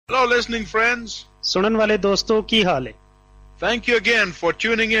Hello, listening friends. ਸੁਣਨ ਵਾਲੇ ਦੋਸਤੋ ਕੀ ਹਾਲ ਹੈ? Thank you again for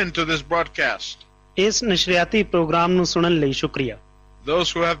tuning in to this broadcast. ਇਸ ਨਸ਼ਰਿਆਤੀ ਪ੍ਰੋਗਰਾਮ ਨੂੰ ਸੁਣਨ ਲਈ ਸ਼ੁਕਰੀਆ।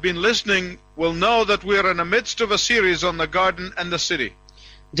 Those who have been listening will know that we are in the midst of a series on the garden and the city.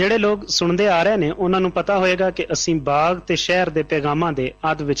 ਜਿਹੜੇ ਲੋਕ ਸੁਣਦੇ ਆ ਰਹੇ ਨੇ ਉਹਨਾਂ ਨੂੰ ਪਤਾ ਹੋਏਗਾ ਕਿ ਅਸੀਂ ਬਾਗ ਤੇ ਸ਼ਹਿਰ ਦੇ ਪੈਗਾਮਾਂ ਦੇ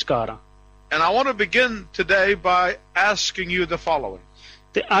ਅੱਧ ਵਿਚਕਾਰ ਹਾਂ। And I want to begin today by asking you the following.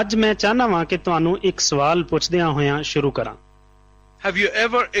 ਤੇ ਅੱਜ ਮੈਂ ਚਾਹਨਾ ਵਾਂ ਕਿ ਤੁਹਾਨੂੰ ਇੱਕ ਸਵਾਲ ਪੁੱਛਦਿਆਂ ਹੋਇਆਂ ਸ਼ੁਰੂ ਕਰਾਂ। Have you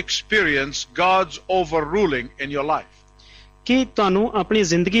ever experienced God's overruling in your life? ਕੀ ਤੁਹਾਨੂੰ ਆਪਣੀ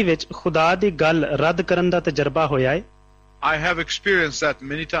ਜ਼ਿੰਦਗੀ ਵਿੱਚ ਖੁਦਾ ਦੀ ਗੱਲ ਰੱਦ ਕਰਨ ਦਾ ਤਜਰਬਾ ਹੋਇਆ ਹੈ? I have experienced that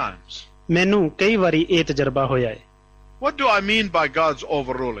many times. ਮੈਨੂੰ ਕਈ ਵਾਰੀ ਇਹ ਤਜਰਬਾ ਹੋਇਆ ਹੈ। What do I mean by God's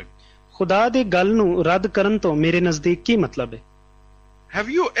overruling? ਖੁਦਾ ਦੀ ਗੱਲ ਨੂੰ ਰੱਦ ਕਰਨ ਤੋਂ ਮੇਰੇ ਨਜ਼ਦੀਕ ਕੀ ਮਤਲਬ ਹੈ?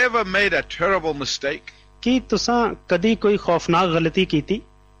 Have you ever made a terrible mistake ਕੀ ਤੁਸੀਂ ਕਦੀ ਕੋਈ ਖੌਫਨਾਕ ਗਲਤੀ ਕੀਤੀ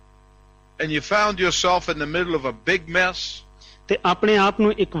and you found yourself in the middle of a big mess? ਤੇ ਆਪਣੇ ਆਪ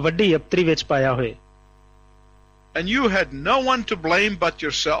ਨੂੰ ਇੱਕ ਵੱਡੀ ਅਪਤਰੀ ਵਿੱਚ ਪਾਇਆ ਹੋਏ And you had no one to blame but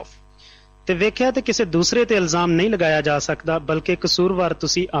yourself? ਤੇ ਵੇਖਿਆ ਤੇ ਕਿਸੇ ਦੂਸਰੇ ਤੇ ਇਲਜ਼ਾਮ ਨਹੀਂ ਲਗਾਇਆ ਜਾ ਸਕਦਾ ਬਲਕਿ ਕਸੂਰਵਾਰ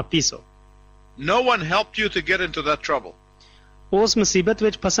ਤੁਸੀਂ ਆਪ ਹੀ ਸੋ। No one helped you to get into that trouble. ਉਸ ਮੁਸੀਬਤ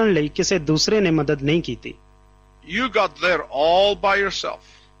ਵਿੱਚ ਫਸਣ ਲਈ ਕਿਸੇ ਦੂਸਰੇ ਨੇ ਮਦਦ ਨਹੀਂ ਕੀਤੀ। You got there all by yourself.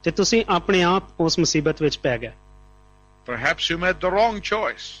 ਤੇ ਤੁਸੀਂ ਆਪਣੇ ਆਪ ਉਸ ਮੁਸੀਬਤ ਵਿੱਚ ਪੈ ਗਏ। Perhaps you made the wrong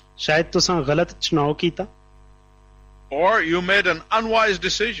choice. ਸ਼ਾਇਦ ਤੁਸੀਂ ਗਲਤ ਚੁਣਾਵ ਕੀਤਾ Or you made an unwise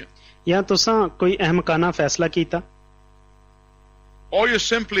decision. ਜਾਂ ਤੁਸੀਂ ਕੋਈ ਅਹਿਮਕਾਨਾ ਫੈਸਲਾ ਕੀਤਾ Or you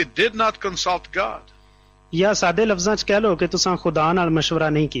simply did not consult God. ਜਾਂ ਸਾਦੇ ਲਫ਼ਜ਼ਾਂ 'ਚ ਕਹਿ ਲਓ ਕਿ ਤੁਸੀਂ ਖੁਦਾ ਨਾਲ ਮਸ਼ਵਰਾ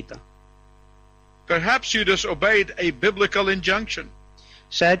ਨਹੀਂ ਕੀਤਾ। Perhaps you disobeyed a biblical injunction.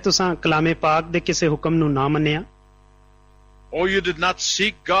 ਸ਼ਾਇਦ ਤੁਸੀਂ ਕਲਾਮੇ ਪਾਕ ਦੇ ਕਿਸੇ ਹੁਕਮ ਨੂੰ ਨਾ ਮੰਨਿਆ Or you did not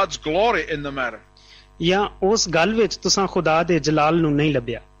seek God's glory in the matter. ਜਾਂ ਉਸ ਗੱਲ ਵਿੱਚ ਤੁਸੀਂ ਖੁਦਾ ਦੇ ਜਲਾਲ ਨੂੰ ਨਹੀਂ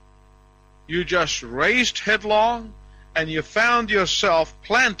ਲੱਭਿਆ। You just raced headlong and you found yourself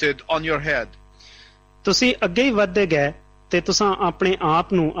planted on your head. ਤੁਸੀਂ ਅੱਗੇ ਹੀ ਵਧਦੇ ਗਏ ਤੇ ਤੁਸੀਂ ਆਪਣੇ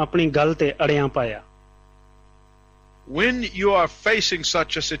ਆਪ ਨੂੰ ਆਪਣੀ ਗੱਲ ਤੇ ਅੜਿਆਂ ਪਾਇਆ। When you are facing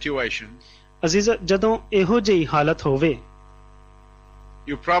such a situation, ਅਜ਼ੀਜ਼, ਜਦੋਂ ਇਹੋ ਜਿਹੀ ਹਾਲਤ ਹੋਵੇ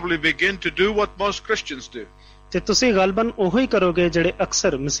you probably begin to do what most Christians do. ਤੇ ਤੁਸੀਂ ਗਲਬਨ ਉਹੋ ਹੀ ਕਰੋਗੇ ਜਿਹੜੇ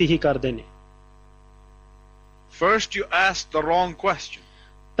ਅਕਸਰ ਮਸੀਹੀ ਕਰਦੇ ਨੇ। First you ask the wrong question.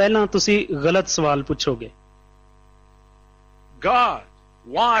 ਪਹਿਲਾਂ ਤੁਸੀਂ ਗਲਤ ਸਵਾਲ ਪੁੱਛੋਗੇ। God,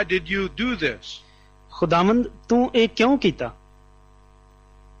 why did you do this? ਖੁਦਾਵੰਦ, ਤੂੰ ਇਹ ਕਿਉਂ ਕੀਤਾ?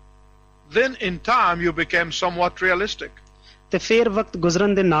 Then in time you became somewhat realistic. ਤੇ ਫਿਰ ਵਕਤ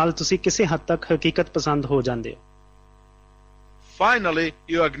ਗੁਜ਼ਰਨ ਦੇ ਨਾਲ ਤੁਸੀਂ ਕਿਸੇ ਹੱਦ ਤੱਕ ਹਕੀਕਤ ਪਸੰਦ ਹੋ ਜਾਂਦੇ ਹੋ। Finally,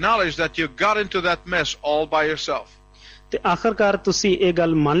 you acknowledge that you got into that mess all by yourself. ਤੇ ਆਖਰਕਾਰ ਤੁਸੀਂ ਇਹ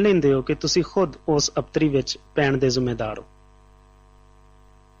ਗੱਲ ਮੰਨ ਲੈਂਦੇ ਹੋ ਕਿ ਤੁਸੀਂ ਖੁਦ ਉਸ ਅਪਤਰੀ ਵਿੱਚ ਪੈਣ ਦੇ ਜ਼ਿੰਮੇਦਾਰ ਹੋ।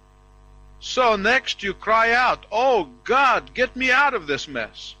 So next you cry out, "Oh God, get me out of this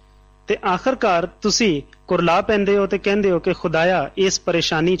mess." ਤੇ ਆਖਰਕਾਰ ਤੁਸੀਂ ਕੁਰਲਾ ਪੈਂਦੇ ਹੋ ਤੇ ਕਹਿੰਦੇ ਹੋ ਕਿ ਖੁਦਾਇਆ ਇਸ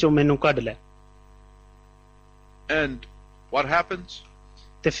ਪਰੇਸ਼ਾਨੀ ਚੋਂ ਮੈਨੂੰ ਕੱਢ ਲੈ। And what happens?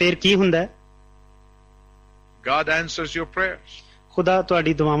 ਤੇ ਫਿਰ ਕੀ ਹੁੰਦਾ ਹੈ? God answers your prayers. ਖੁਦਾ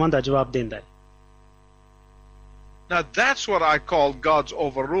ਤੁਹਾਡੀ ਦੁਆਵਾਂ ਦਾ ਜਵਾਬ ਦਿੰਦਾ ਹੈ। Now that's what I call God's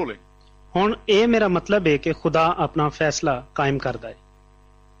overruling. ਹੁਣ ਇਹ ਮੇਰਾ ਮਤਲਬ ਹੈ ਕਿ ਖੁਦਾ ਆਪਣਾ ਫੈਸਲਾ ਕਾਇਮ ਕਰਦਾ ਹੈ।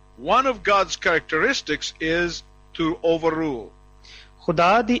 One of God's characteristics is to overrule.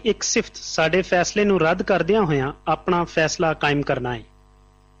 ਖੁਦਾ ਦੀ ਇੱਕ ਸਿਫਤ ਸਾਡੇ ਫੈਸਲੇ ਨੂੰ ਰੱਦ ਕਰਦਿਆਂ ਹੋਇਆਂ ਆਪਣਾ ਫੈਸਲਾ ਕਾਇਮ ਕਰਨਾ ਹੈ।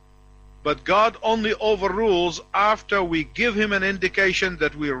 But God only overrules after we give him an indication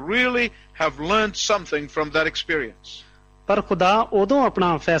that we really have learned something from that experience. ਪਰ ਖੁਦਾ ਉਦੋਂ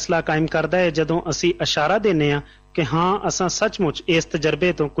ਆਪਣਾ ਫੈਸਲਾ ਕਾਇਮ ਕਰਦਾ ਹੈ ਜਦੋਂ ਅਸੀਂ ਇਸ਼ਾਰਾ ਦਿੰਦੇ ਹਾਂ ਕਿ ਹਾਂ ਅਸਾਂ ਸੱਚਮੁੱਚ ਇਸ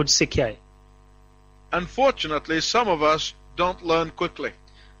ਤਜਰਬੇ ਤੋਂ ਕੁਝ ਸਿੱਖਿਆ ਹੈ। Unfortunately, some of us don't learn quickly.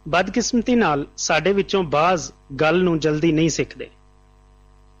 ਬਦਕਿਸਮਤੀ ਨਾਲ ਸਾਡੇ ਵਿੱਚੋਂ ਬਾਜ਼ ਗੱਲ ਨੂੰ ਜਲਦੀ ਨਹੀਂ ਸਿੱਖਦੇ।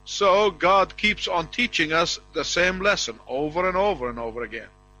 So God keeps on teaching us the same lesson over and over and over again.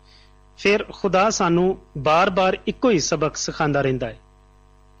 ਫਿਰ ਖੁਦਾ ਸਾਨੂੰ ਬਾਰ-ਬਾਰ ਇੱਕੋ ਹੀ ਸਬਕ ਸਿਖਾਉਂਦਾ ਰਹਿੰਦਾ ਹੈ।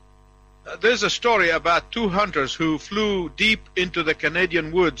 There's a story about two hunters who flew deep into the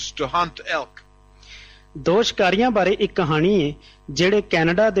Canadian woods to hunt elk. ਦੋ ਸ਼ਿਕਾਰੀਆਂ ਬਾਰੇ ਇੱਕ ਕਹਾਣੀ ਹੈ ਜਿਹੜੇ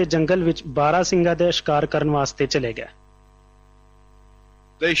ਕੈਨੇਡਾ ਦੇ ਜੰਗਲ ਵਿੱਚ ਬਾਰਾਸਿੰਗਾ ਦਾ ਸ਼ਿਕਾਰ ਕਰਨ ਵਾਸਤੇ ਚਲੇ ਗਏ।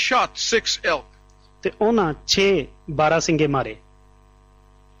 They shot 6 elk. ਤੇ ਉਹਨਾਂ 6 ਬਾਰਾਸਿੰਗੇ ਮਾਰੇ।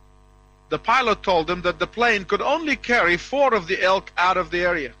 The pilot told them that the plane could only carry 4 of the elk out of the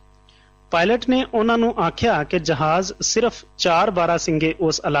area. Pilot ਨੇ ਉਹਨਾਂ ਨੂੰ ਆਖਿਆ ਕਿ ਜਹਾਜ਼ ਸਿਰਫ 4 ਬਾਰਾਸਿੰਗੇ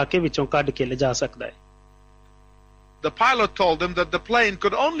ਉਸ ਇਲਾਕੇ ਵਿੱਚੋਂ ਕੱਢ ਕੇ ਲਿਜਾ ਸਕਦਾ ਹੈ। The pilot told them that the plane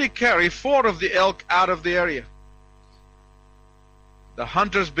could only carry 4 of the elk out of the area. The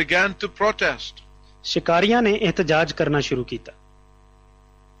hunters began to protest. ਸ਼ਿਕਾਰੀਆਂ ਨੇ ਇhtਜਾਜ ਕਰਨਾ ਸ਼ੁਰੂ ਕੀਤਾ।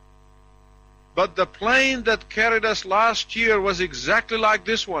 But the plane that carried us last year was exactly like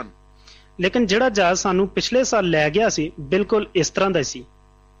this one. ਲੇਕਿਨ ਜਿਹੜਾ ਜਹਾਜ਼ ਸਾਨੂੰ ਪਿਛਲੇ ਸਾਲ ਲੈ ਗਿਆ ਸੀ ਬਿਲਕੁਲ ਇਸ ਤਰ੍ਹਾਂ ਦਾ ਸੀ।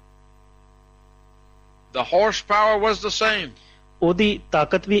 The horsepower was the same. ਉਹਦੀ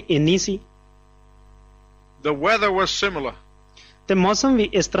ਤਾਕਤ ਵੀ ਇੰਨੀ ਸੀ The weather was similar. ਤੇ ਮੌਸਮ ਵੀ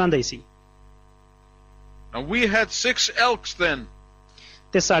ਇਸ ਤਰ੍ਹਾਂ ਦਾ ਹੀ ਸੀ। And we had 6 elks then.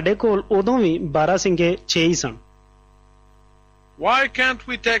 ਤੇ ਸਾਡੇ ਕੋਲ ਉਦੋਂ ਵੀ 12 ਸਿੰਘੇ 6 ਹੀ ਸਨ। Why can't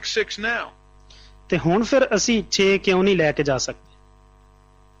we take 6 now? ਤੇ ਹੁਣ ਫਿਰ ਅਸੀਂ 6 ਕਿਉਂ ਨਹੀਂ ਲੈ ਕੇ ਜਾ ਸਕਦੇ?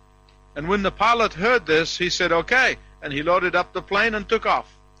 And when the pilot heard this, he said, okay, and he loaded up the plane and took off.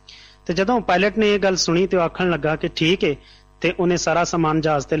 ਤੇ ਜਦੋਂ ਪਾਇਲਟ ਨੇ ਇਹ ਗੱਲ ਸੁਣੀ ਤੇ ਉਹ ਆਖਣ ਲੱਗਾ ਕਿ ਠੀਕ ਹੈ ਤੇ ਉਹਨੇ ਸਾਰਾ ਸਾਮਾਨ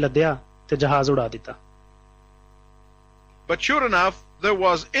ਜਹਾਜ਼ ਤੇ ਲੱਦਿਆ ਤੇ ਜਹਾਜ਼ ਉਡਾ ਦਿੱਤਾ। But sure enough, there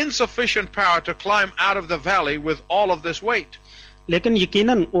was insufficient power to climb out of the valley with all of this weight. ਲੇਕਿਨ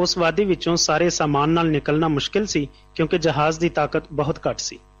ਯਕੀਨਨ ਉਸ ਵਾਦੀ ਵਿੱਚੋਂ ਸਾਰੇ ਸਾਮਾਨ ਨਾਲ ਨਿਕਲਣਾ ਮੁਸ਼ਕਿਲ ਸੀ ਕਿਉਂਕਿ ਜਹਾਜ਼ ਦੀ ਤਾਕਤ ਬਹੁਤ ਘੱਟ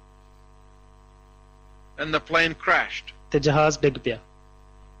ਸੀ। And the plane crashed. ਤੇ ਜਹਾਜ਼ ਡਿੱਗ ਪਿਆ।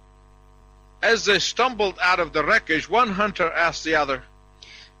 As they stumbled out of the wreckage, one hunter asked the other,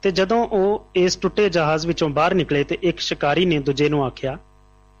 ਤੇ ਜਦੋਂ ਉਹ ਇਸ ਟੁੱਟੇ ਜਹਾਜ਼ ਵਿੱਚੋਂ ਬਾਹਰ ਨਿਕਲੇ ਤੇ ਇੱਕ ਸ਼ਿਕਾਰੀ ਨੇ ਦੂਜੇ ਨੂੰ ਆਖਿਆ,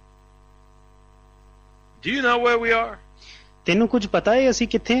 do you know where we are? ਤੈਨੂੰ ਕੁਝ ਪਤਾ ਹੈ ਅਸੀਂ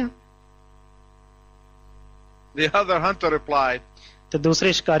ਕਿੱਥੇ ਹਾਂ? The other hunter replied, ਤੇ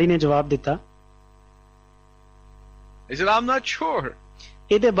ਦੂਸਰੇ ਸ਼ਿਕਾਰੀ ਨੇ ਜਵਾਬ ਦਿੱਤਾ, he said, I'm not sure,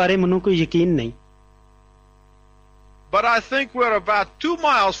 ਇਹਦੇ ਬਾਰੇ ਮੈਨੂੰ ਕੋਈ ਯਕੀਨ ਨਹੀਂ, but I think we're about 2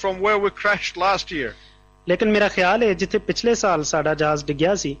 miles from where we crashed last year. ਲੇਕਿਨ ਮੇਰਾ ਖਿਆਲ ਹੈ ਜਿੱਥੇ ਪਿਛਲੇ ਸਾਲ ਸਾਡਾ ਜਹਾਜ਼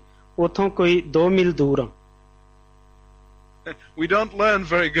ਡਿੱਗਿਆ ਸੀ ਉੱਥੋਂ ਕੋਈ 2 ਮੀਲ ਦੂਰ ਹਾਂ। We don't learn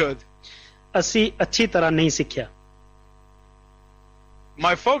very good. ਅਸੀਂ ਅੱਛੀ ਤਰ੍ਹਾਂ ਨਹੀਂ ਸਿੱਖਿਆ।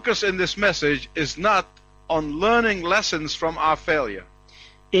 My focus in this message is not on learning lessons from our failure.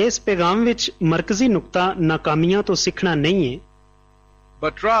 ਇਸ ਪੈਗਾਮ ਵਿੱਚ ਮਰਕਜ਼ੀ ਨੁਕਤਾ ਨਾਕਾਮੀਆਂ ਤੋਂ ਸਿੱਖਣਾ ਨਹੀਂ ਹੈ,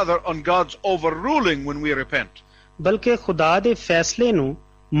 but rather on God's overruling when we repent. ਬਲਕਿ ਖੁਦਾ ਦੇ ਫੈਸਲੇ ਨੂੰ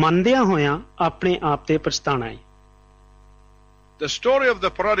ਮੰਨਦਿਆਂ ਹੋਇਆਂ ਆਪਣੇ ਆਪ ਤੇ ਪਛਤਾਣਾ ਹੈ। The story of the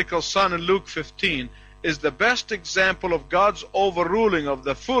prodigal son in Luke 15 is the best example of God's overruling of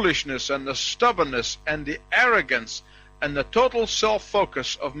the foolishness and the stubbornness and the arrogance and the total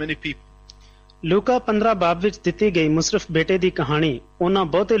self-focus of many people. ਲੂਕਾ 15 ਬਾਬ ਵਿੱਚ ਦਿੱਤੀ ਗਈ ਮੁਸਰਫ ਬੇਟੇ ਦੀ ਕਹਾਣੀ ਉਹਨਾਂ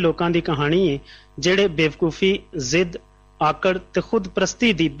ਬਹੁਤੇ ਲੋਕਾਂ ਦੀ ਕਹਾਣੀ ਹੈ ਜਿਹੜੇ ਬੇਵਕੂਫੀ, ਜ਼ਿੱਦ, ਆਕੜ ਤੇ ਖੁਦ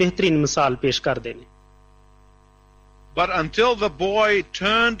ਪ੍ਰਸਤੀ ਦੀ ਬਿਹਤਰੀਨ ਮਿਸਾਲ ਪੇਸ਼ ਕਰਦੇ ਨੇ। But until the boy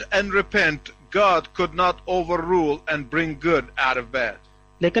turned and repent, God could not overrule and bring good out of bad.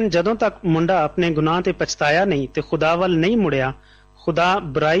 ਲੇਕਿਨ ਜਦੋਂ ਤੱਕ ਮੁੰਡਾ ਆਪਣੇ ਗੁਨਾਹ ਤੇ ਪਛਤਾਇਆ ਨਹੀਂ ਤੇ ਖੁਦਾ ਵੱਲ ਨਹੀਂ ਮੁੜਿਆ, ਖੁਦਾ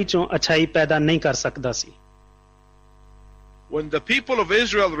ਬੁਰਾਈ ਚੋਂ ਅੱਛਾਈ ਪੈਦਾ ਨਹੀਂ ਕਰ ਸਕਦਾ ਸੀ। When the people of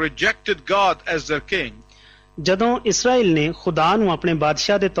Israel rejected God as their king, ਜਦੋਂ ਇਸਰਾਇਲ ਨੇ ਖੁਦਾ ਨੂੰ ਆਪਣੇ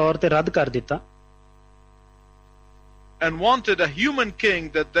ਬਾਦਸ਼ਾਹ ਦੇ ਤੌਰ ਤੇ ਰੱਦ ਕਰ ਦਿੱਤਾ and wanted a human king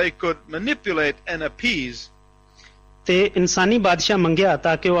that they could manipulate and appease, ਤੇ ਇਨਸਾਨੀ ਬਾਦਸ਼ਾਹ ਮੰਗਿਆ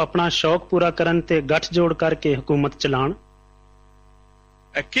ਤਾਂ ਕਿ ਉਹ ਆਪਣਾ ਸ਼ੌਕ ਪੂਰਾ ਕਰਨ ਤੇ ਗੱਠਜੋੜ ਕਰਕੇ ਹਕੂਮਤ ਚਲਾਉਣ,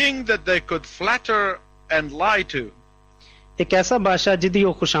 a king that they could flatter and lie to, ਇੱਕ ਐਸਾ ਬਾਦਸ਼ਾਹ ਜਿਹਦੀ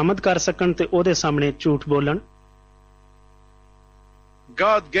ਉਹ ਖੁਸ਼ਾਮਦ ਕਰ ਸਕਣ ਤੇ ਉਹਦੇ ਸਾਹਮਣੇ ਝੂਠ ਬੋਲਣ,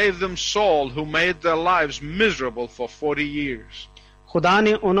 God gave them Saul, who made their lives miserable for 40 years. ਖੁਦਾ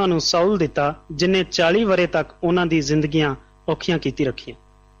ਨੇ ਉਹਨਾਂ ਨੂੰ ਸਾਊਲ ਦਿੱਤਾ ਜਿਨੇ 40 ਵਰੇ ਤੱਕ ਉਹਨਾਂ ਦੀ ਜ਼ਿੰਦਗੀਆਂ ਔਖੀਆਂ ਕੀਤੀ ਰੱਖੀਆਂ।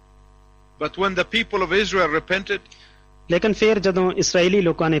 But when the people of Israel repented, ਲੇਕਿਨ ਫਿਰ ਜਦੋਂ ਇਸਰਾਈਲੀ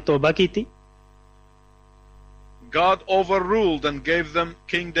ਲੋਕਾਂ ਨੇ ਤੋਬਾ ਕੀਤੀ, God overruled and gave them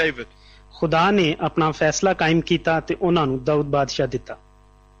King David. ਖੁਦਾ ਨੇ ਆਪਣਾ ਫੈਸਲਾ ਕਾਇਮ ਕੀਤਾ ਤੇ ਉਹਨਾਂ ਨੂੰ ਦਾਊਦ ਬਾਦਸ਼ਾਹ ਦਿੱਤਾ।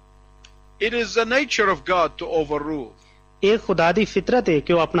 It is the nature of God to overrule. ਇਹ ਖੁਦਾ ਦੀ ਫਿਤਰਤ ਹੈ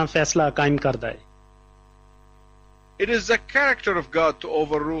ਕਿ ਉਹ ਆਪਣਾ ਫੈਸਲਾ ਕਾਇਮ ਕਰਦਾ ਹੈ। It is the character of God to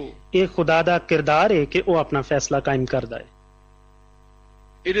overrule. ਇਹ ਖੁਦਾ ਦਾ ਕਿਰਦਾਰ ਹੈ ਕਿ ਉਹ ਆਪਣਾ ਫੈਸਲਾ ਕਾਇਮ ਕਰਦਾ ਹੈ।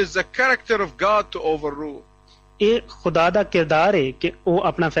 It is the character of God to overrule. ਇਹ ਖੁਦਾ ਦਾ ਕਿਰਦਾਰ ਹੈ ਕਿ ਉਹ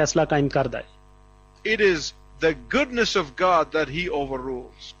ਆਪਣਾ ਫੈਸਲਾ ਕਾਇਮ ਕਰਦਾ ਹੈ। It is the goodness of God that he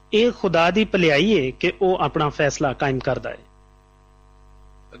overrules. ਇਹ ਖੁਦਾ ਦੀ ਭਲਾਈ ਹੈ ਕਿ ਉਹ ਆਪਣਾ ਫੈਸਲਾ ਕਾਇਮ ਕਰਦਾ ਹੈ।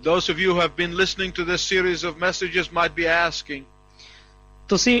 Those of you who have been listening to this series of messages might be asking,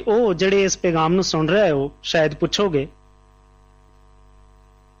 ਤੁਸੀਂ ਉਹ ਜਿਹੜੇ ਇਸ ਪੈਗਾਮ ਨੂੰ ਸੁਣ ਰਹੇ ਹੋ ਸ਼ਾਇਦ ਪੁੱਛੋਗੇ,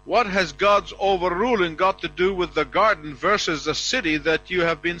 what has God's overruling got to do with the garden versus the city that you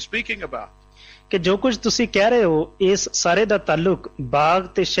have been speaking about? ਕਿ ਜੋ ਕੁਝ ਤੁਸੀਂ ਕਹਿ ਰਹੇ ਹੋ ਇਸ ਸਾਰੇ ਦਾ ਤਾਲੁਕ ਬਾਗ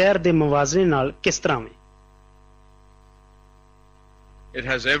ਤੇ ਸ਼ਹਿਰ ਦੇ ਮੁਵਾਜ਼ਨੇ ਨਾਲ ਕਿਸ ਤਰ੍ਹਾਂ ਹੈ? It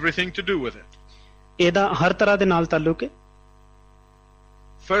has everything to do with it. ਇਹਦਾ ਹਰ ਤਰ੍ਹਾਂ ਦੇ ਨਾਲ ਤਾਲੁਕ ਹੈ।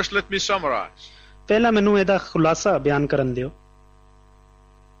 First, let me summarize. ਪਹਿਲਾਂ ਮੈਨੂੰ ਇਹਦਾ ਖੁਲਾਸਾ ਬਿਆਨ ਕਰਨ ਦਿਓ।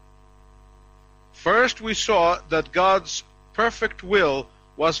 First, we saw that God's perfect will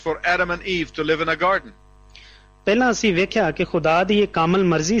was for Adam and Eve to live in a garden. ਪਹਿਲਾਂ ਅਸੀਂ ਵੇਖਿਆ ਕਿ ਖੁਦਾ ਦੀ ਇਹ ਕਾਮਲ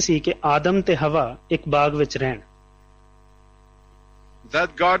ਮਰਜ਼ੀ ਸੀ ਕਿ ਆਦਮ ਤੇ ਹਵਾ ਇੱਕ ਬਾਗ ਵਿੱਚ ਰਹਿਣ।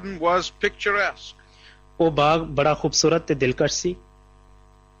 That garden was picturesque. ਉਹ ਬਾਗ ਬੜਾ ਖੂਬਸੂਰਤ ਤੇ ਦਿਲਕਸ਼ ਸੀ।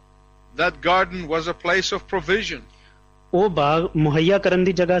 That garden was a place of provision. ਉਹ ਬਾਗ ਮੁਹੱਈਆ ਕਰਨ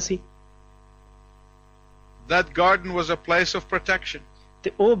ਦੀ ਜਗ੍ਹਾ ਸੀ। That garden was a place of protection.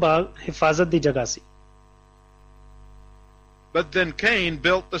 ਤੇ ਉਹ ਬਾਗ ਹਿਫਾਜ਼ਤ ਦੀ ਜਗ੍ਹਾ ਸੀ। But then Cain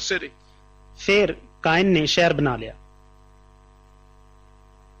built the city. ਫਿਰ ਕਾਇਨ ਨੇ ਸ਼ਹਿਰ ਬਣਾ ਲਿਆ।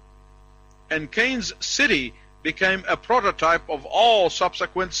 And Cain's city became a prototype of all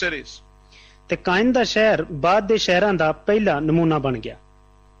subsequent cities. ਤੇ ਕਾਇਨ ਦਾ ਸ਼ਹਿਰ ਬਾਅਦ ਦੇ ਸ਼ਹਿਰਾਂ ਦਾ ਪਹਿਲਾ ਨਮੂਨਾ ਬਣ ਗਿਆ।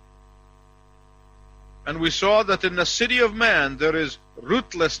 And we saw that in the city of man there is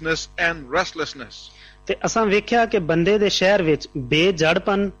rootlessness and restlessness. ਤੇ ਅਸਾਂ ਵੇਖਿਆ ਕਿ ਬੰਦੇ ਦੇ ਸ਼ਹਿਰ ਵਿੱਚ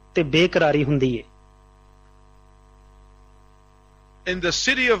ਬੇਜੜਪਨ ਤੇ ਬੇਕਰਾਰੀ ਹੁੰਦੀ ਹੈ। In the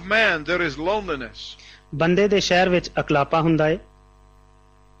city of man there is loneliness. ਬੰਦੇ ਦੇ ਸ਼ਹਿਰ ਵਿੱਚ ਅਕਲਾਪਾ ਹੁੰਦਾ ਹੈ।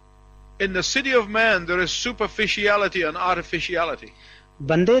 In the city of man there is superficiality and artificiality.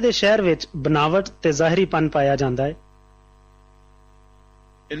 ਬੰਦੇ ਦੇ ਸ਼ਹਿਰ ਵਿੱਚ ਬਨਾਵਟ ਤੇ ਜ਼ਾਹਿਰੀਪਨ ਪਾਇਆ ਜਾਂਦਾ ਹੈ।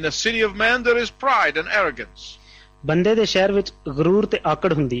 In the city of man there is pride and arrogance. ਬੰਦੇ ਦੇ ਸ਼ਹਿਰ ਵਿੱਚ ਗਰੂਰ ਤੇ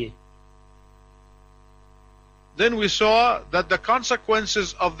ਆਕੜ ਹੁੰਦੀ ਹੈ। Then we saw that the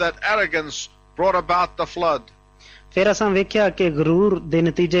consequences of that arrogance brought about the flood. ਫਿਰ ਅਸਾਂ ਵੇਖਿਆ ਕਿ ਗਰੂਰ ਦੇ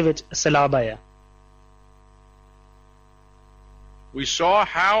ਨਤੀਜੇ ਵਿੱਚ ਸੈਲਾਬ ਆਇਆ। We saw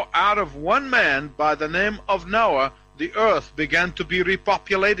how out of one man by the name of Noah the earth began to be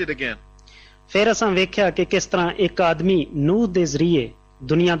repopulated again. ਫਿਰ ਅਸਾਂ ਵੇਖਿਆ ਕਿ ਕਿਸ ਤਰ੍ਹਾਂ ਇੱਕ ਆਦਮੀ ਨੂਹ ਦੇ ਜ਼ਰੀਏ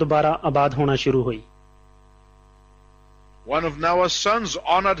ਦੁਨੀਆ ਦੁਬਾਰਾ ਆਬਾਦ ਹੋਣਾ ਸ਼ੁਰੂ ਹੋਈ। One of Noah's sons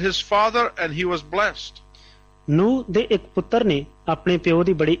honored his father and he was blessed. ਨੂਹ ਦੇ ਇੱਕ ਪੁੱਤਰ ਨੇ ਆਪਣੇ ਪਿਓ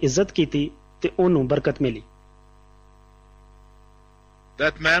ਦੀ ਬੜੀ ਇੱਜ਼ਤ ਕੀਤੀ ਤੇ ਉਹਨੂੰ ਬਰਕਤ ਮਿਲੀ।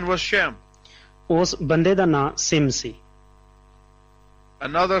 That man was Shem. ਉਸ ਬੰਦੇ ਦਾ ਨਾਂ sim C.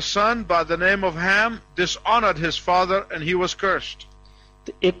 Another son by the name of Ham dishonored his father and he was cursed.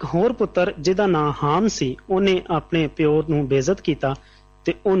 ਤੇ ਇੱਕ ਹੋਰ ਪੁੱਤਰ ਜਿਹਦਾ ਨਾਂ ਹਾਮ ਸੀ ਉਹਨੇ ਆਪਣੇ ਪਿਓ ਨੂੰ ਬੇਇੱਜ਼ਤ ਕੀਤਾ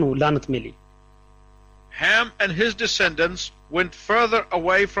ਤੇ ਉਹਨੂੰ ਲਾਨਤ ਮਿਲੀ। Ham and his descendants went further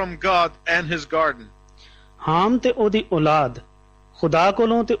away from God and his garden. ਹਾਮ ਤੇ ਉਹਦੀ ਔਲਾਦ ਖੁਦਾ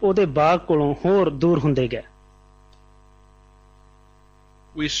ਕੋਲੋਂ ਤੇ ਉਹਦੇ ਬਾਗ ਕੋਲੋਂ ਹੋਰ ਦੂਰ ਹੁੰਦੇ ਗਏ।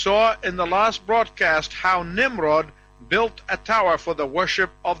 We saw in the last broadcast how Nimrod built a tower for the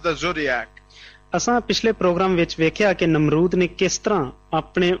worship of the zodiac. ਅਸਾਂ ਪਿਛਲੇ ਪ੍ਰੋਗਰਾਮ ਵਿੱਚ ਵੇਖਿਆ ਕਿ ਨਮਰੂਦ ਨੇ ਕਿਸ ਤਰ੍ਹਾਂ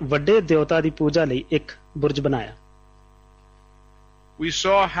ਆਪਣੇ ਵੱਡੇ ਦੇਵਤਾ ਦੀ ਪੂਜਾ ਲਈ ਇੱਕ ਬੁਰਜ ਬਣਾਇਆ। We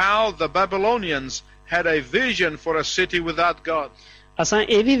saw how the Babylonians had a vision for a city without God. ਅਸਾਂ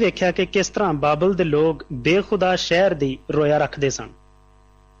ਇਹ ਵੀ ਵੇਖਿਆ ਕਿ ਕਿਸ ਤਰ੍ਹਾਂ ਬਾਬਲ ਦੇ ਲੋਕ ਬੇਖੁਦਾ ਸ਼ਹਿਰ ਦੀ ਰੋਇਆ ਰੱਖਦੇ ਸਨ।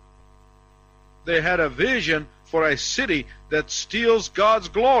 They had a vision for a city that steals God's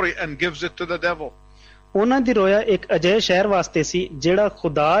glory and gives it to the devil. ਉਹਨਾਂ ਦੀ ਰੋਇਆ ਇੱਕ ਅਜਿਹੇ ਸ਼ਹਿਰ ਵਾਸਤੇ ਸੀ ਜਿਹੜਾ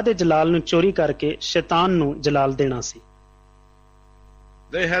ਖੁਦਾ ਦੇ ਜਲਾਲ ਨੂੰ ਚੋਰੀ ਕਰਕੇ ਸ਼ੈਤਾਨ ਨੂੰ ਜਲਾਲ ਦੇਣਾ ਸੀ।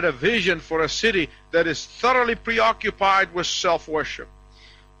 They had a vision for a city that is thoroughly preoccupied with self-worship.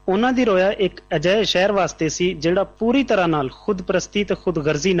 ਉਹਨਾਂ ਦੀ ਰੋਇਆ ਇੱਕ ਅਜਿਹੇ ਸ਼ਹਿਰ ਵਾਸਤੇ ਸੀ ਜਿਹੜਾ ਪੂਰੀ ਤਰ੍ਹਾਂ ਨਾਲ ਖੁਦਪ੍ਰਸਤੀ ਤੇ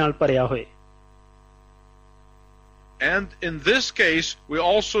ਖੁਦਗਰਜ਼ੀ ਨਾਲ ਭਰਿਆ ਹੋਏ। And in this case, we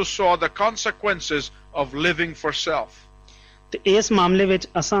also saw the consequences of living for self. ਤੇ ਇਸ ਮਾਮਲੇ ਵਿੱਚ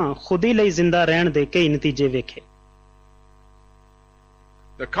ਅਸਾਂ ਖੁਦ ਹੀ ਲਈ ਜ਼ਿੰਦਾ ਰਹਿਣ ਦੇ ਕਈ ਨਤੀਜੇ ਵੇਖੇ।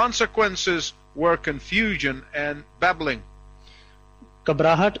 The consequences were confusion and babbling.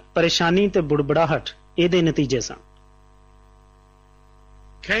 ਘਬਰਾਹਟ, ਪਰੇਸ਼ਾਨੀ ਤੇ ਬੁੜਬੜਾਹਟ ਇਹਦੇ ਨਤੀਜੇ ਸਨ।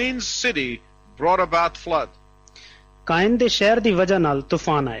 Cain's city brought about flood. Coin ਦੇ ਸ਼ਹਿਰ ਦੀ ਵਜ੍ਹਾ ਨਾਲ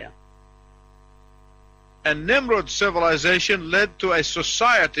ਤੂਫਾਨ ਆਇਆ। And Nimrod's civilization led to a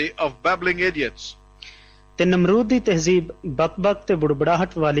society of babbling idiots. ਤੇ ਨਮਰੂਦ ਦੀ ਤਹਿਜ਼ੀਬ ਬਕ-ਬਕ ਤੇ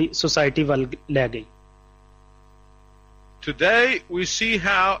ਬੁੜਬੜਾਹਟ ਵਾਲੀ ਸੁਸਾਇਟੀ ਵੱਲ ਲੈ ਗਈ। Today we see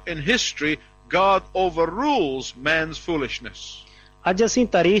how in history God overrules man's foolishness. ਅੱਜ ਅਸੀਂ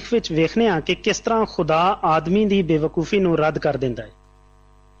ਤਾਰੀਖ ਵਿੱਚ ਵੇਖਨੇ ਹਾਂ ਕਿ ਕਿਸ ਤਰ੍ਹਾਂ ਖੁਦਾ ਆਦਮੀ ਦੀ ਬੇਵਕੂਫੀ ਨੂੰ ਰੱਦ ਕਰ ਦਿੰਦਾ ਹੈ।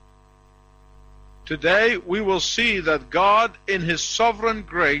 Today we will see that God in his sovereign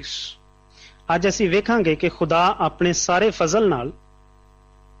grace ਅੱਜ ਅਸੀਂ ਵੇਖਾਂਗੇ ਕਿ ਖੁਦਾ ਆਪਣੇ ਸਾਰੇ ਫਜ਼ਲ ਨਾਲ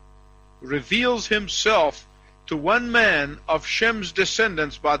reveals himself to one man of Shem's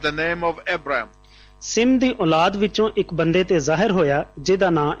descendants by the name of Abraham. Sim ਦੀ ਔਲਾਦ ਵਿੱਚੋਂ ਇੱਕ ਬੰਦੇ ਤੇ ਜ਼ਾਹਿਰ ਹੋਇਆ ਜਿਹਦਾ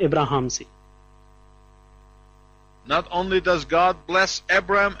ਨਾਂ ਇਬਰਾਹਿਮ ਸੀ। Not only does God bless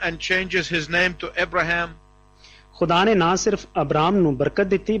Abraham and changes his name to Abraham, ਖੁਦਾ ਨੇ ਨਾ ਸਿਰਫ ਅਬਰਾਮ ਨੂੰ ਬਰਕਤ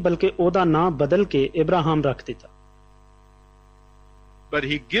ਦਿੱਤੀ ਬਲਕਿ ਉਹਦਾ ਨਾਂ ਬਦਲ ਕੇ ਇਬਰਾਹਿਮ ਰੱਖ ਦਿੱਤਾ। but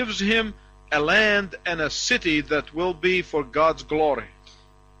he gives him a land and a city that will be for God's glory.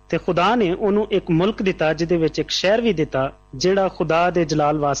 ਤੇ ਖੁਦਾ ਨੇ ਉਹਨੂੰ ਇੱਕ ਮੁਲਕ ਦਿੱਤਾ ਜਿਹਦੇ ਵਿੱਚ ਇੱਕ ਸ਼ਹਿਰ ਵੀ ਦਿੱਤਾ ਜਿਹੜਾ ਖੁਦਾ ਦੇ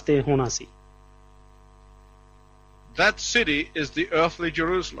ਜਲਾਲ ਵਾਸਤੇ ਹੋਣਾ ਸੀ। That city is the earthly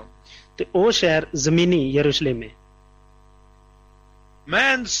Jerusalem. ਤੇ ਉਹ ਸ਼ਹਿਰ ਜ਼ਮੀਨੀ ਯਰੂਸ਼ਲਮ ਹੈ।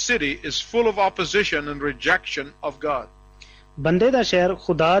 Man's city is full of opposition and rejection of God. ਬੰਦੇ ਦਾ ਸ਼ਹਿਰ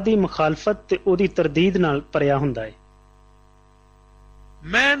ਖੁਦਾ ਦੀ ਮੁਖਾਲਫਤ ਤੇ ਉਹਦੀ ਤਰਦੀਦ ਨਾਲ ਭਰਿਆ ਹੁੰਦਾ ਹੈ।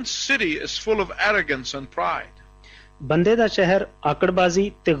 Man's city is full of arrogance and pride. ਬੰਦੇ ਦਾ ਸ਼ਹਿਰ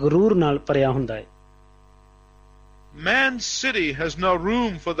ਆਕੜਬਾਜ਼ੀ ਤੇ ਗਰੂਰ ਨਾਲ ਭਰਿਆ ਹੁੰਦਾ ਹੈ। Man's city has no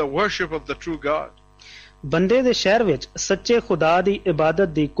room for the worship of the true God. ਬੰਦੇ ਦੇ ਸ਼ਹਿਰ ਵਿੱਚ ਸੱਚੇ ਖੁਦਾ ਦੀ ਇਬਾਦਤ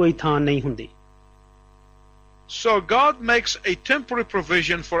ਦੀ ਕੋਈ ਥਾਂ ਨਹੀਂ ਹੁੰਦੀ। So God makes a temporary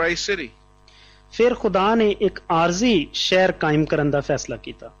provision for a city. ਫਿਰ ਖੁਦਾ ਨੇ ਇੱਕ ਆਰਜ਼ੀ ਸ਼ਹਿਰ ਕਾਇਮ ਕਰਨ ਦਾ ਫੈਸਲਾ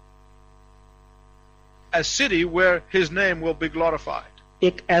ਕੀਤਾ। A city where his name will be glorified.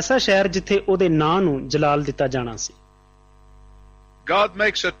 ਇੱਕ ਐਸਾ ਸ਼ਹਿਰ ਜਿੱਥੇ ਉਹਦੇ ਨਾਂ ਨੂੰ ਜਲਾਲ ਦਿੱਤਾ ਜਾਣਾ ਸੀ। God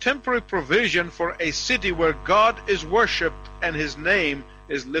makes a temporary provision for a city where God is worshipped and his name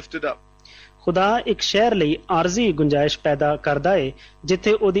is lifted up. ਖੁਦਾ ਇੱਕ ਸ਼ਹਿਰ ਲਈ ਆਰਜ਼ੀ ਗੁੰਜਾਇਸ਼ ਪੈਦਾ ਕਰਦਾ ਹੈ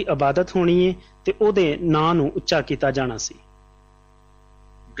ਜਿੱਥੇ ਉਹਦੀ ਇਬਾਦਤ ਹੋਣੀ ਹੈ ਤੇ ਉਹਦੇ ਨਾਂ ਨੂੰ ਉੱਚਾ ਕੀਤਾ ਜਾਣਾ ਸੀ।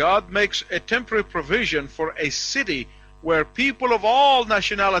 God makes a temporary provision for a city where people of all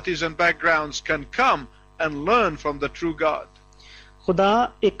nationalities and backgrounds can come and learn from the true God.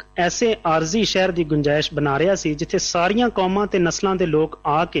 ਖੁਦਾ ਇੱਕ ਐਸੇ ਆਰਜ਼ੀ ਸ਼ਹਿਰ ਦੀ ਗੁੰਜਾਇਸ਼ ਬਣਾ ਰਿਹਾ ਸੀ ਜਿੱਥੇ ਸਾਰੀਆਂ ਕੌਮਾਂ ਤੇ ਨਸਲਾਂ ਦੇ ਲੋਕ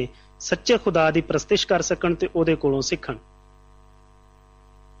ਆ ਕੇ ਸੱਚੇ ਖੁਦਾ ਦੀ ਪ੍ਰਸਤਿਸ਼ ਕਰ ਸਕਣ ਤੇ ਉਹਦੇ ਕੋਲੋਂ ਸਿੱਖਣ।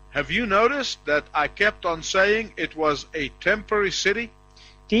 Have you noticed that I kept on saying it was a temporary city?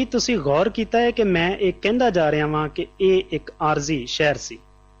 ਕੀ ਤੁਸੀਂ ਗੌਰ ਕੀਤਾ ਹੈ ਕਿ ਮੈਂ ਇਹ ਕਹਿੰਦਾ ਜਾ ਰਿਹਾ ਹਾਂ ਕਿ ਇਹ ਇੱਕ ਆਰਜ਼ੀ ਸ਼ਹਿਰ ਸੀ।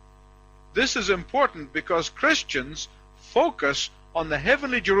 This is important because Christians focus on the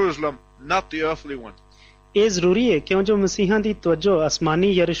heavenly Jerusalem, not the earthly one. ਇਹ ਜ਼ਰੂਰੀ ਹੈ ਕਿਉਂ ਜੋ ਮਸੀਹਾਂ ਦੀ ਤਵੱਜੋ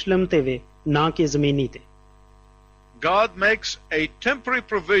ਅਸਮਾਨੀ ਯਰੂਸ਼ਲਮ ਤੇ ਵੇ ਨਾ ਕਿ ਜ਼ਮੀਨੀ ਤੇ। God makes a temporary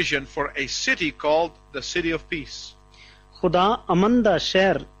provision for a city called the city of peace. ਖੁਦਾ ਅਮਨ ਦਾ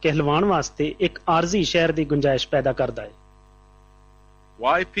ਸ਼ਹਿਰ ਕਹਿਲਵਾਉਣ ਵਾਸਤੇ ਇੱਕ ਆਰਜ਼ੀ ਸ਼ਹਿਰ ਦੀ ਗੁੰਜਾਇਸ਼ ਪੈਦਾ ਕਰਦਾ ਹੈ।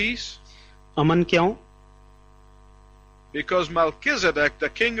 Why peace? ਅਮਨ ਕਿਉਂ? Because Melchizedek, the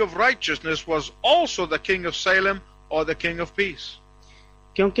king of righteousness, was also the king of Salem or the king of peace.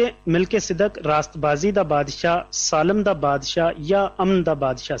 ਕਿਉਂਕਿ ਮਿਲਕੇ ਸਿਦਕ ਰਾਸਤਬਾਜ਼ੀ ਦਾ ਬਾਦਸ਼ਾਹ, ਸਾਲਮ ਦਾ ਬਾਦਸ਼ਾਹ ਜਾਂ ਅਮਨ ਦਾ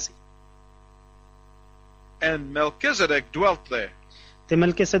ਬਾਦਸ਼ਾਹ ਸੀ। And Melchizedek dwelt there. ਤੇ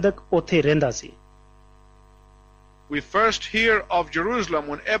ਮਿਲਕੇ ਸਿਦਕ ਉੱਥੇ ਰਹਿੰਦਾ ਸੀ। We first hear of Jerusalem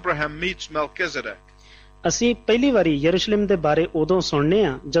when Abraham meets Melchizedek. ਅਸੀਂ ਪਹਿਲੀ ਵਾਰੀ ਯਰੂਸ਼ਲਮ ਦੇ ਬਾਰੇ ਉਦੋਂ ਸੁਣਨੇ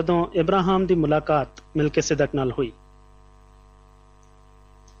ਆ ਜਦੋਂ ਇਬਰਾਹਿਮ ਦੀ ਮੁਲਾਕਾਤ ਮਿਲਕੇ ਸਿਦਕ ਨਾਲ ਹੋਈ।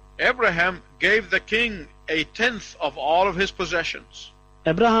 Abraham gave the king a tenth of all of his possessions.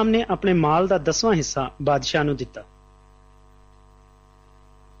 Ibrahim ਨੇ ਆਪਣੇ ਮਾਲ ਦਾ 10ਵਾਂ ਹਿੱਸਾ ਬਾਦਸ਼ਾਹ ਨੂੰ ਦਿੱਤਾ।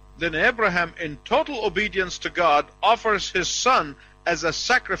 Then Abraham, in total obedience to God, offers his son as a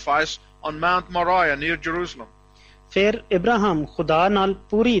sacrifice on Mount Moriah near Jerusalem. ਫਿਰ ਇਬਰਾਹਿਮ ਖੁਦਾ ਨਾਲ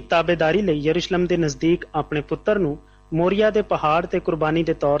ਪੂਰੀ ਤਾਬੇਦਾਰੀ ਲਈ ਯਰੂਸ਼ਲਮ ਦੇ ਨਜ਼ਦੀਕ ਆਪਣੇ ਪੁੱਤਰ ਨੂੰ ਮੋਰੀਆ ਦੇ ਪਹਾੜ ਤੇ ਕੁਰਬਾਨੀ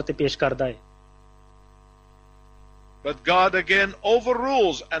ਦੇ ਤੌਰ ਤੇ ਪੇਸ਼ ਕਰਦਾ ਹੈ। But God again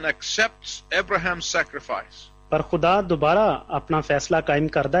overrules and accepts Abraham's sacrifice. ਪਰ ਖੁਦਾ ਦੁਬਾਰਾ ਆਪਣਾ ਫੈਸਲਾ ਕਾਇਮ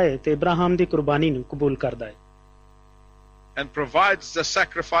ਕਰਦਾ ਹੈ ਤੇ ਇਬਰਾਹਿਮ ਦੀ ਕੁਰਬਾਨੀ ਨੂੰ ਕਬੂਲ ਕਰਦਾ ਹੈ। And provides the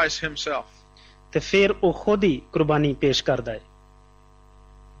sacrifice himself. ਤੇ ਫਿਰ ਉਹ ਖੁਦ ਹੀ ਕੁਰਬਾਨੀ ਪੇਸ਼ ਕਰਦਾ ਹੈ।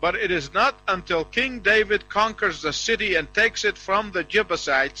 But it is not until King David conquers the city and takes it from the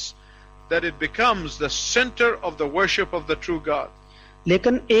Jebusites that it becomes the center of the worship of the true God.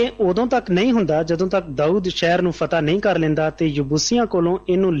 ਲੇਕਿਨ ਇਹ ਉਦੋਂ ਤੱਕ ਨਹੀਂ ਹੁੰਦਾ ਜਦੋਂ ਤੱਕ ਦਾਊਦ ਸ਼ਹਿਰ ਨੂੰ ਫਤਹ ਨਹੀਂ ਕਰ ਲੈਂਦਾ ਤੇ ਯਬੂਸੀਆਂ ਕੋਲੋਂ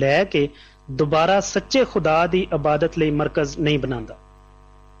ਇਹਨੂੰ ਲੈ ਕੇ ਦੁਬਾਰਾ ਸੱਚੇ ਖੁਦਾ ਦੀ ਇਬਾਦਤ ਲਈ ਮਰਕਜ਼ ਨਹੀਂ ਬਣਾਉਂਦਾ।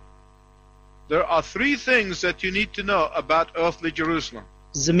 There are three things that you need to know about earthly Jerusalem.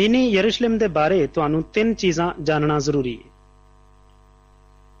 ਜ਼ਮੀਨੀ ਯਰੂਸ਼ਲਮ ਦੇ ਬਾਰੇ ਤੁਹਾਨੂੰ 3 ਚੀਜ਼ਾਂ ਜਾਣਨਾ ਜ਼ਰੂਰੀ ਹੈ।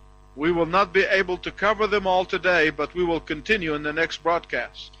 We will not be able to cover them all today, but we will continue in the next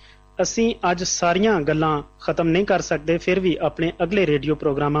broadcast. ਅਸੀਂ ਅੱਜ ਸਾਰੀਆਂ ਗੱਲਾਂ ਖਤਮ ਨਹੀਂ ਕਰ ਸਕਦੇ, ਫਿਰ ਵੀ ਆਪਣੇ ਅਗਲੇ ਰੇਡੀਓ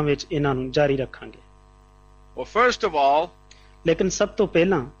ਪ੍ਰੋਗਰਾਮਾਂ ਵਿੱਚ ਇਹਨਾਂ ਨੂੰ ਜਾਰੀ ਰੱਖਾਂਗੇ। Well, first of all, ਲੇਕਿਨ ਸਭ ਤੋਂ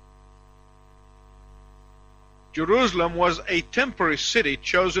ਪਹਿਲਾਂ Jerusalem was a temporary city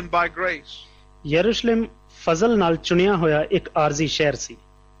chosen by grace. ਯਰੂਸ਼ਲਮ ਫਜ਼ਲ ਨਾਲ ਚੁਣਿਆ ਹੋਇਆ ਇੱਕ ਆਰਜ਼ੀ ਸ਼ਹਿਰ ਸੀ।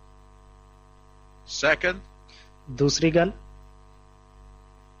 Second, ਦੂਸਰੀ ਗੱਲ,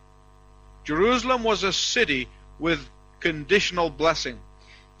 Jerusalem was a city with conditional blessing.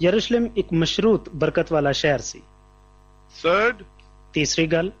 ਯਰੂਸ਼ਲਮ ਇੱਕ ਮਸ਼ਰੂਤ ਬਰਕਤ ਵਾਲਾ ਸ਼ਹਿਰ ਸੀ। Third, ਤੀਸਰੀ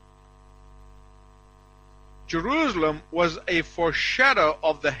ਗੱਲ, Jerusalem was a foreshadow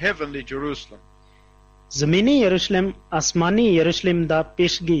of the heavenly Jerusalem. ਜ਼ਮੀਨੀ ਯਰੂਸ਼ਲਮ ਆਸਮਾਨੀ ਯਰੂਸ਼ਲਮ ਦਾ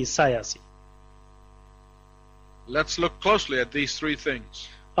ਪੇਸ਼ਗੀ ਸਾਇਆ ਸੀ। Let's look closely at these three things.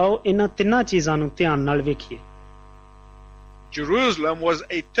 ਆਓ ਇਹਨਾਂ ਤਿੰਨਾਂ ਚੀਜ਼ਾਂ ਨੂੰ ਧਿਆਨ ਨਾਲ ਵੇਖੀਏ। Jerusalem was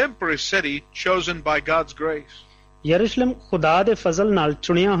a temporary city chosen by God's grace. ਯਰੂਸ਼ਲਮ ਖੁਦਾ ਦੇ ਫਜ਼ਲ ਨਾਲ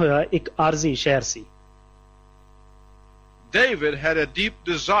ਚੁਣਿਆ ਹੋਇਆ ਇੱਕ ਆਰਜ਼ੀ ਸ਼ਹਿਰ ਸੀ। David had a deep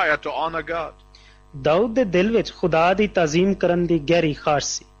desire to honor God. Dawood ਦੇ ਦਿਲ ਵਿੱਚ ਖੁਦਾ ਦੀ ਤਾਜ਼ੀਮ ਕਰਨ ਦੀ ਗਹਿਰੀ ਖਾਸ਼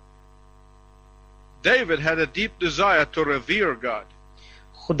ਸੀ। David had a deep desire to revere God.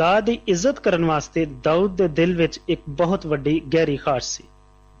 ਖੁਦਾ ਦੀ ਇੱਜ਼ਤ ਕਰਨ ਵਾਸਤੇ ਦਾਊਦ ਦੇ ਦਿਲ ਵਿੱਚ ਇੱਕ ਬਹੁਤ ਵੱਡੀ ਗਹਿਰੀ ਖਾਸ਼ ਸੀ।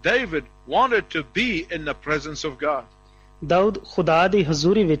 David wanted to be in the presence of God. Dawood ਖੁਦਾ ਦੀ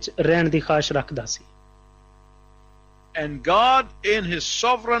ਹਜ਼ੂਰੀ ਵਿੱਚ ਰਹਿਣ ਦੀ ਖਾਸ਼ ਰੱਖਦਾ ਸੀ। And God, in his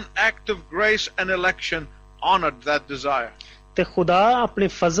sovereign act of grace and election, honored that desire. ਤੇ ਖੁਦਾ ਆਪਣੇ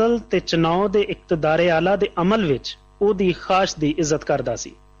ਫਜ਼ਲ ਤੇ ਚੁਣਾਵ ਦੇ ਇਕਤਦਾਰੇ ਆਲਾ ਦੇ ਅਮਲ ਵਿੱਚ ਉਹਦੀ ਖਾਸ਼ ਦੀ ਇੱਜ਼ਤ ਕਰਦਾ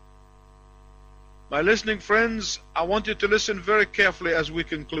ਸੀ। My listening friends, I want you to listen very carefully as we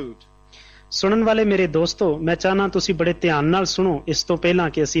conclude. ਸੁਣਨ ਵਾਲੇ ਮੇਰੇ ਦੋਸਤੋ, ਮੈਂ ਚਾਹਨਾ ਤੁਸੀਂ ਬੜੇ ਧਿਆਨ ਨਾਲ ਸੁਣੋ ਇਸ ਤੋਂ ਪਹਿਲਾਂ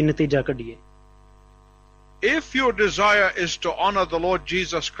ਕਿ ਅਸੀਂ ਨਤੀਜਾ ਕੱਢੀਏ। If your desire is to honor the Lord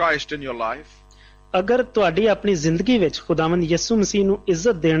Jesus Christ in your life, ਅਗਰ ਤੁਹਾਡੀ ਆਪਣੀ ਜ਼ਿੰਦਗੀ ਵਿੱਚ ਖੁਦਾਵੰਦ ਯਿਸੂ ਮਸੀਹ ਨੂੰ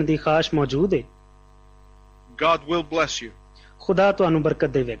ਇੱਜ਼ਤ ਦੇਣ ਦੀ ਖਾਸ਼ ਮੌਜੂਦ ਹੈ, God will bless you. ਖੁਦਾ ਤੁਹਾਨੂੰ ਬਰਕਤ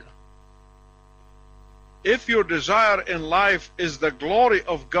ਦੇਵੇਗਾ। If your desire in life is the glory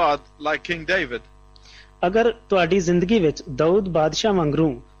of God like King David, ਅਗਰ ਤੁਹਾਡੀ ਜ਼ਿੰਦਗੀ ਵਿੱਚ ਦਾਊਦ ਬਾਦਸ਼ਾਹ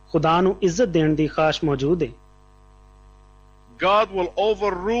ਵਾਂਗਰੂ ਖੁਦਾ ਨੂੰ ਇੱਜ਼ਤ ਦੇਣ ਦੀ ਖਾਸ਼ ਮੌਜੂਦ ਹੈ, God will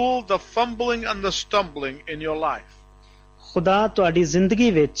overrule the fumbling and the stumbling in your life. ਖੁਦਾ ਤੁਹਾਡੀ ਜ਼ਿੰਦਗੀ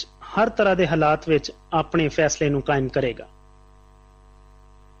ਵਿੱਚ ਹਰ ਤਰ੍ਹਾਂ ਦੇ ਹਾਲਾਤ ਵਿੱਚ ਆਪਣੇ ਫੈਸਲੇ ਨੂੰ ਕਾਇਮ ਕਰੇਗਾ,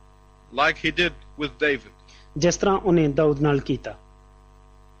 like he did with David. ਜਿਸ ਤਰ੍ਹਾਂ ਉਹਨੇ ਦਾਊਦ ਨਾਲ ਕੀਤਾ।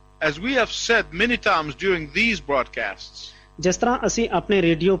 As we have said many times during these broadcasts, ਜਿਸ ਤਰ੍ਹਾਂ ਅਸੀਂ ਆਪਣੇ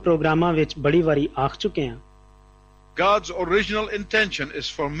ਰੇਡੀਓ ਪ੍ਰੋਗਰਾਮਾਂ ਵਿੱਚ ਬੜੀ ਵਾਰੀ ਆਖ ਚੁੱਕੇ ਹਾਂ, God's original intention is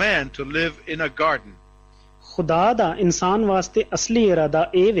for man to live in a garden. ਖੁਦਾ ਦਾ ਇਨਸਾਨ ਵਾਸਤੇ ਅਸਲੀ ਇਰਾਦਾ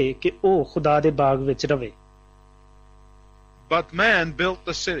ਇਹ ਵੇ ਕਿ ਉਹ ਖੁਦਾ ਦੇ ਬਾਗ ਵਿੱਚ ਰਵੇ। But man built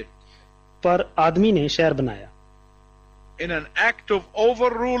the city. ਪਰ ਆਦਮੀ ਨੇ ਸ਼ਹਿਰ ਬਣਾਇਆ। In an act of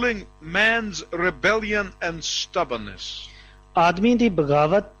overruling man's rebellion and stubbornness, ਆਦਮੀ ਦੀ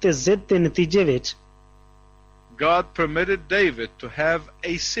ਬਗਾਵਤ ਤੇ ਜ਼ਿੱਦ ਦੇ ਨਤੀਜੇ ਵਿੱਚ God permitted David to have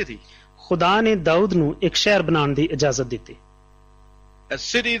a city. ਖੁਦਾ ਨੇ ਦਾਊਦ ਨੂੰ ਇੱਕ ਸ਼ਹਿਰ ਬਣਾਉਣ ਦੀ ਇਜਾਜ਼ਤ ਦਿੱਤੀ। A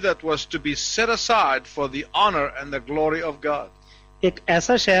city that was to be set aside for the honor and the glory of God. ਇੱਕ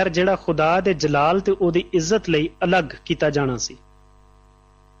ਐਸਾ ਸ਼ਹਿਰ ਜਿਹੜਾ ਖੁਦਾ ਦੇ ਜਲਾਲ ਤੇ ਉਹਦੀ ਇੱਜ਼ਤ ਲਈ ਅਲੱਗ ਕੀਤਾ ਜਾਣਾ ਸੀ।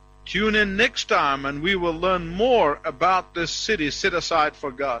 Tune in next time and we will learn more about this city set aside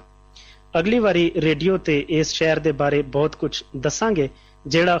for God. ਅਗਲੀ ਵਾਰੀ ਰੇਡੀਓ ਤੇ ਇਸ ਸ਼ਹਿਰ ਦੇ ਬਾਰੇ ਬਹੁਤ ਕੁਝ ਦੱਸਾਂਗੇ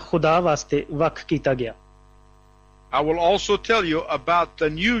ਜਿਹੜਾ ਖੁਦਾ ਵਾਸਤੇ ਵੱਖ ਕੀਤਾ ਗਿਆ। I will also tell you about the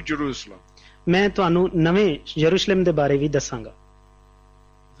new Jerusalem. ਮੈਂ ਤੁਹਾਨੂੰ ਨਵੇਂ ਯਰੂਸ਼ਲਮ ਦੇ ਬਾਰੇ ਵੀ ਦੱਸਾਂਗਾ।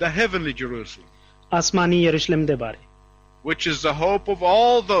 The heavenly Jerusalem. ਆਸਮਾਨੀ ਯਰੂਸ਼ਲਮ ਦੇ ਬਾਰੇ। Which is the hope of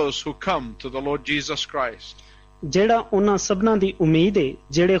all those who come to the Lord Jesus Christ. ਜਿਹੜਾ ਉਹਨਾਂ ਸਭਨਾਂ ਦੀ ਉਮੀਦ ਹੈ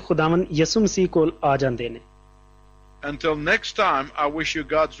ਜਿਹੜੇ ਖੁਦਾਵੰਦ ਯਿਸੂ ਮਸੀਹ ਕੋਲ ਆ ਜਾਂਦੇ ਨੇ। Until next time, I wish you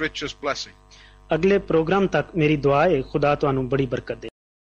God's richest blessing. ਅਗਲੇ ਪ੍ਰੋਗਰਾਮ ਤੱਕ ਮੇਰੀ ਦੁਆ ਹੈ ਖੁਦਾ ਤੁਹਾਨੂੰ ਬੜੀ ਬਰਕਤ ਦੇ।